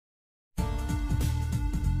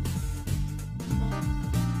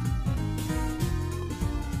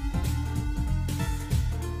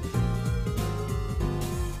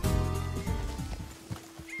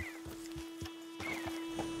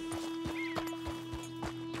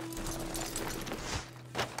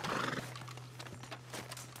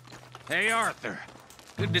Hey, Arthur.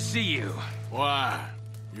 Good to see you. Why?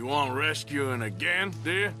 You want rescuing again,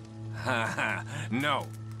 dear? Haha, no.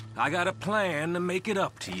 I got a plan to make it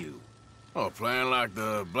up to you. Oh, a plan like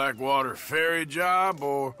the Blackwater ferry job,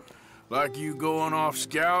 or like you going off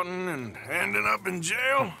scouting and ending up in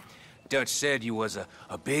jail? Dutch said you was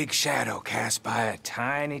a big shadow cast by a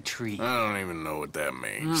tiny tree. I don't even know what that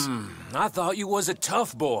means. I thought you was a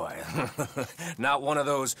tough boy. Not one of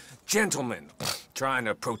those gentlemen trying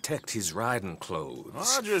to protect his riding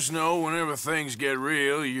clothes. I just know whenever things get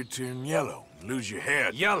real, you turn yellow, lose your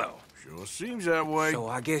head. Yellow. Sure seems that way. So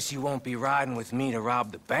I guess you won't be riding with me to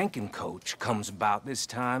rob the banking coach comes about this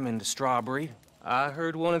time in the Strawberry. I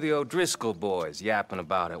heard one of the O'Driscoll boys yapping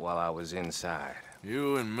about it while I was inside.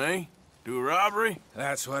 You and me? Do a robbery?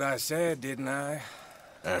 That's what I said, didn't I?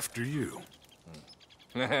 After you.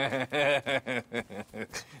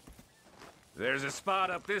 There's a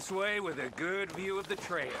spot up this way with a good view of the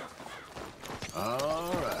trail.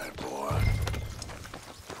 All right, boy.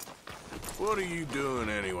 What are you doing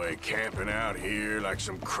anyway, camping out here like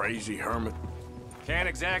some crazy hermit? Can't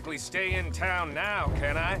exactly stay in town now,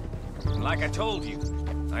 can I? Like I told you,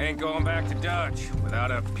 I ain't going back to Dutch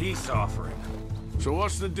without a peace offering. So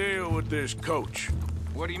what's the deal with this coach?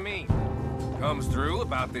 What do you mean? Comes through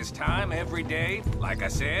about this time every day, like I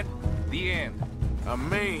said. The end. I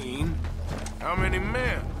mean, how many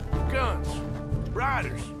men? Guns?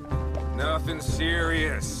 Riders? Nothing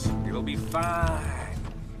serious. It'll be fine.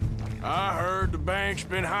 I heard the bank's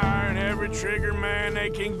been hiring every trigger man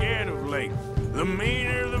they can get of late. The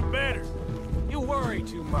meaner, the better. You worry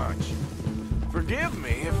too much. Forgive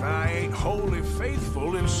me if I ain't wholly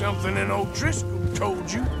faithful in something an O'Driscoll told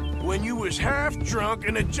you when you was half drunk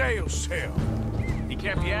in a jail cell. He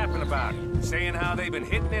kept yapping about it, saying how they've been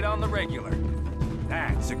hitting it on the regular.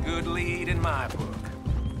 That's a good lead in my book.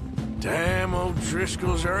 Damn,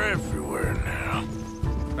 O'Driscolls are everywhere now.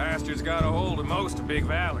 Bastards got a hold of most of Big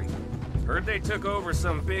Valley. Heard they took over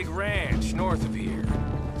some big ranch north of here.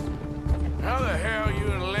 How the hell you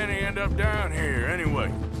and Lenny end up down here,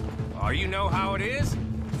 anyway? Oh, you know how it is?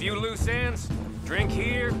 Few loose ends. Drink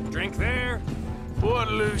here, drink there. What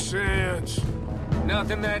loose ends?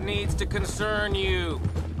 Nothing that needs to concern you.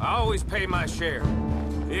 I always pay my share.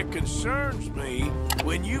 It concerns me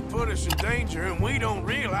when you put us in danger and we don't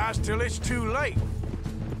realize till it's too late.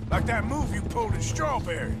 Like that move you pulled in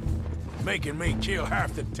Strawberry. Making me kill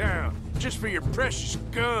half the town, just for your precious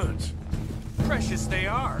guns. Precious they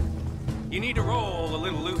are. You need to roll a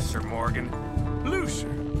little looser, Morgan. Looser?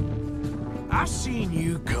 I've seen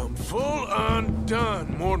you come full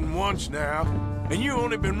undone more than once now, and you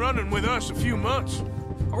only been running with us a few months.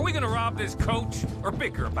 Are we gonna rob this coach, or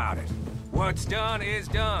bicker about it? What's done is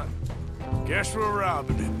done. Guess we're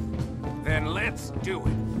robbing it. Then let's do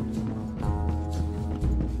it.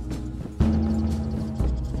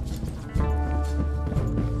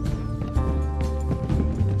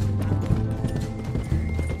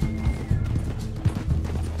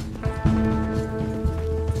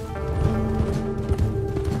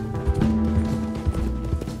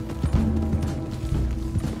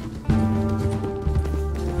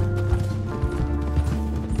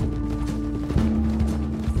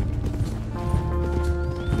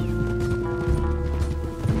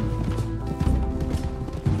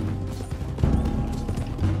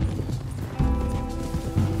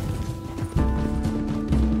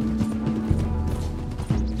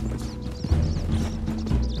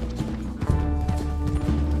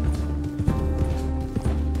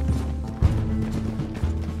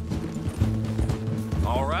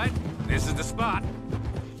 This is the spot.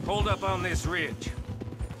 Hold up on this ridge.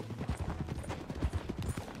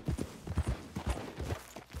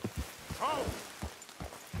 Oh!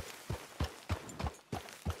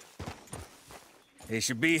 They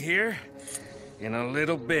should be here in a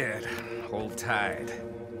little bit. Hold tight.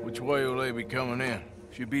 Which way will they be coming in?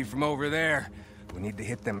 Should be from over there. We need to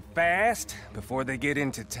hit them fast before they get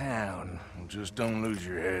into town. Well, just don't lose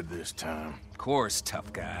your head this time. Of course,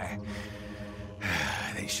 tough guy.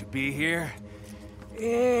 They should be here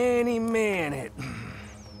any minute.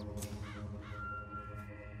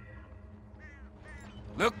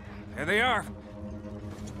 Look, there they are.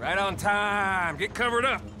 Right on time. Get covered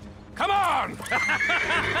up. Come on!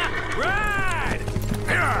 Ride!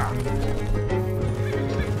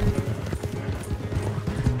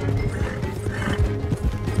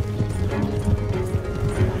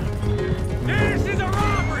 This is a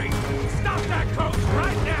robbery! Stop that coach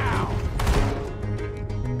right now!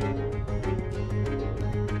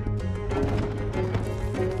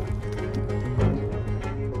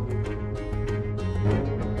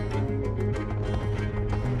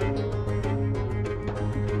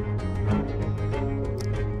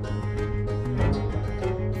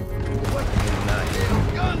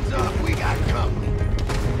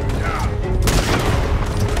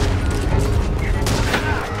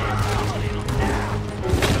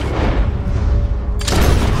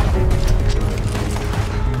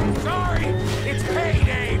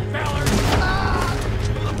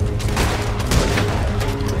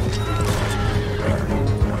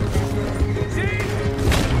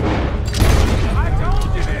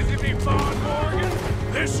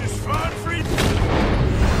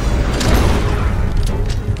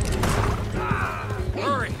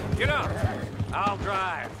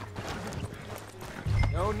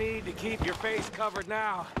 No need to keep your face covered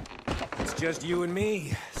now. It's just you and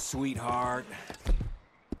me, sweetheart.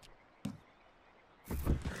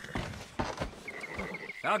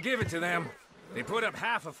 I'll give it to them. They put up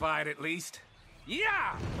half a fight at least.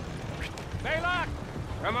 Yeah! Baylock!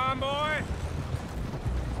 Come on, boy!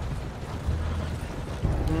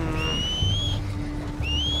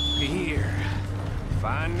 Here.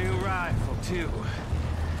 Fine new rifle, too.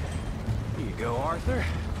 Here you go, Arthur.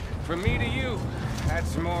 From me to you.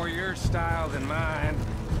 That's more your style than mine.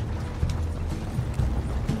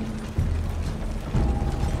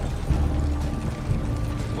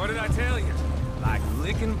 What did I tell you? Like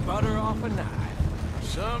licking butter off a knife.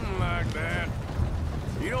 Something like that.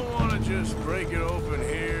 You don't want to just break it open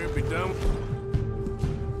here, be done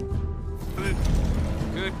with it?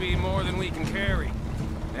 Could be more than we can carry.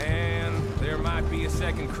 And there might be a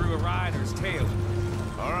second crew of riders tailing.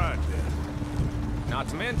 All right, then. Not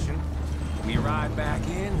to mention, we ride back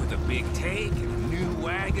in with a big take and a new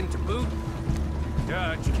wagon to boot.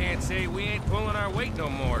 Dutch can't say we ain't pulling our weight no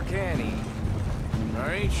more, can he?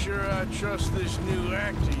 I ain't sure I trust this new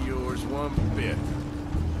act of yours one bit.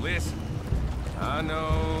 Listen, I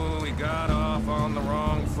know we got off on the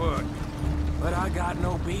wrong foot, but I got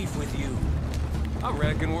no beef with you. I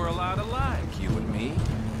reckon we're a lot alike, you and me.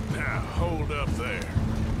 Now, hold up there.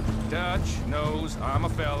 Dutch knows I'm a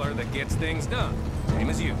feller that gets things done, same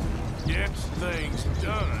as you. Gets things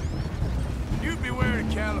done. You'd be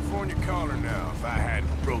wearing a California collar now if I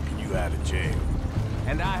hadn't broken you out of jail.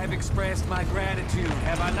 And I have expressed my gratitude,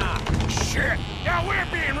 have I not? Shit! Now we're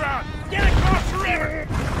being robbed! Get across the river!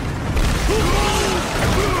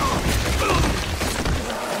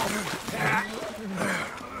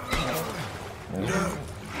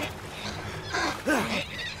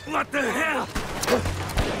 What the hell?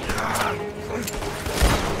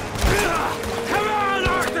 Come on,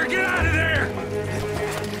 Arthur, get out of there!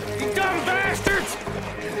 You dumb bastards!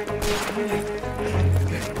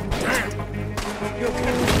 Damn! You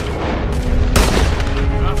okay?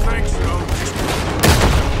 I think so.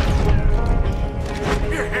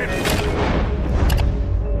 Your head.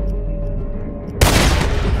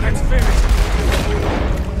 Let's finish.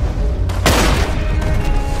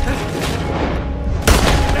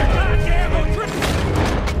 They're goddamn tripping.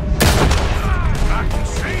 I can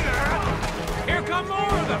see that. Here come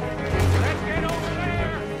more of them. Let's get over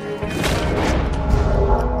there.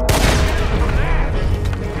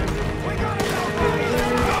 We gotta go.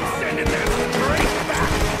 I'm sending them straight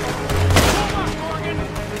back. Come on, Morgan.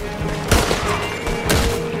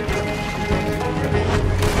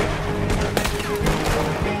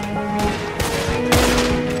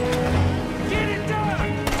 Get it done.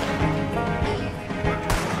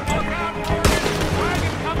 Look out, Morgan.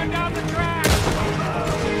 Wagon coming down the track.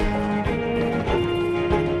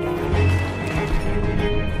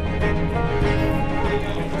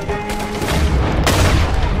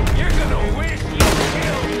 You're gonna wish you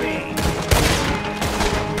killed me.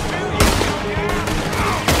 Will you,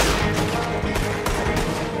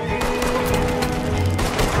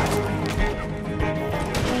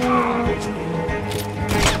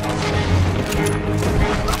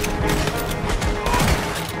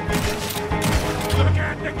 Look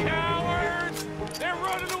at the cowards! They're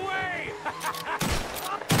running away!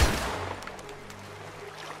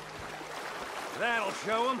 That'll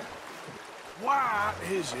show them. Why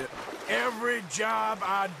is it every job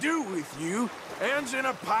I do with you ends in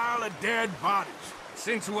a pile of dead bodies?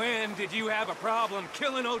 Since when did you have a problem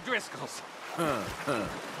killing O'Driscolls?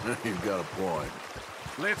 You've got a point.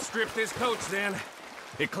 Let's strip this coach, then.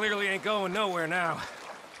 It clearly ain't going nowhere now.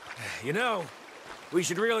 You know, we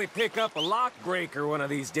should really pick up a lock breaker one of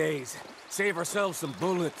these days. Save ourselves some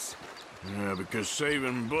bullets. Yeah, because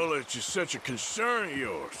saving bullets is such a concern of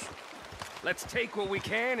yours. Let's take what we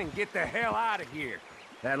can and get the hell out of here.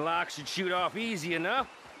 That lock should shoot off easy enough.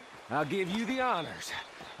 I'll give you the honors.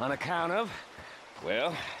 On account of,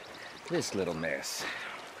 well, this little mess.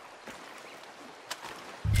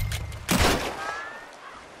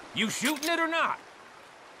 You shooting it or not?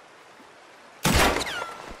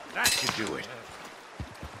 That should do it.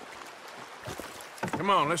 Come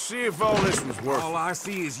on, let's see if all this was worth All it. I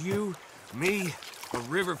see is you, me, a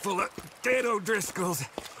river full of dead O'Driscolls,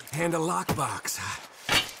 and a lockbox.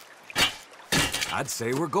 I'd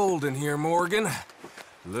say we're golden here, Morgan.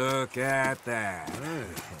 Look at that.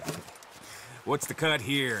 What's the cut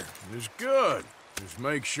here? It's good. Just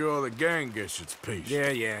make sure the gang gets its piece.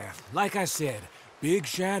 Yeah. Like I said, big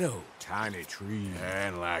shadow, tiny tree.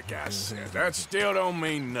 And like I said, that still don't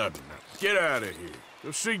mean nothing. Get out of here.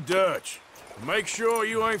 Go see Dutch. Make sure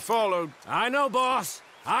you ain't followed. I know, boss.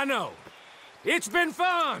 I know. It's been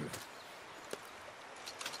fun.